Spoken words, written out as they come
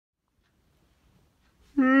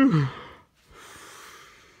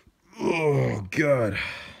Oh, God.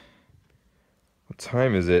 What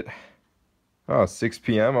time is it? Oh, 6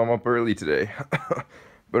 p.m. I'm up early today.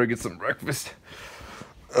 Better get some breakfast.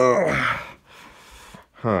 Oh.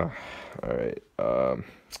 Huh. Alright.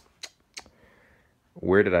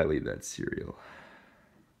 Where did I leave that cereal?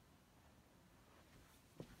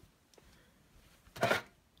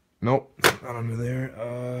 Nope. Not under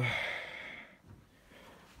there.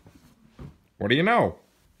 What do you know?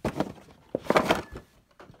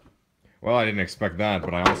 Well, I didn't expect that,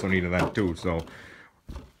 but I also needed that too, so...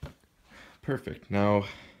 Perfect. Now...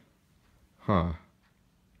 Huh.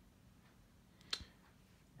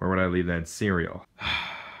 Where would I leave that cereal?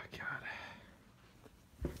 God.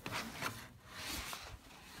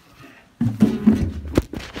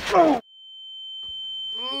 Oh!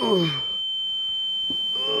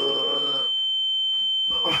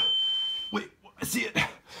 Wait, I see it.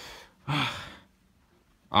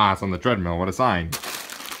 Ah, it's on the treadmill. What a sign.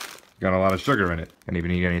 Got a lot of sugar in it. Can't even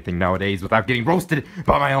eat anything nowadays without getting roasted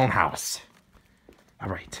by my own house.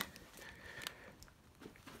 Alright.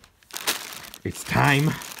 It's time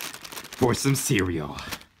for some cereal.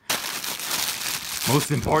 Most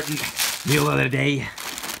important meal of the day.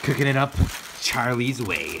 Cooking it up Charlie's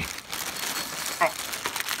way.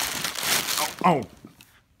 Oh.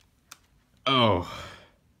 Oh.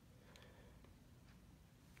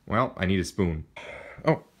 Well, I need a spoon.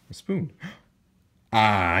 Oh, a spoon.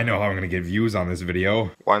 Ah, I know how I'm gonna get views on this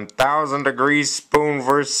video. 1,000 degrees spoon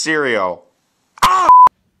for cereal. Ah!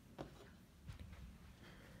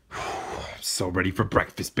 I'm so ready for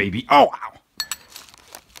breakfast, baby. Oh, ow. I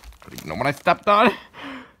don't even know what I stepped on.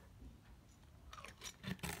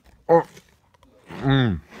 Oh.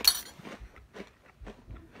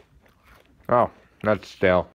 Oh, that's stale.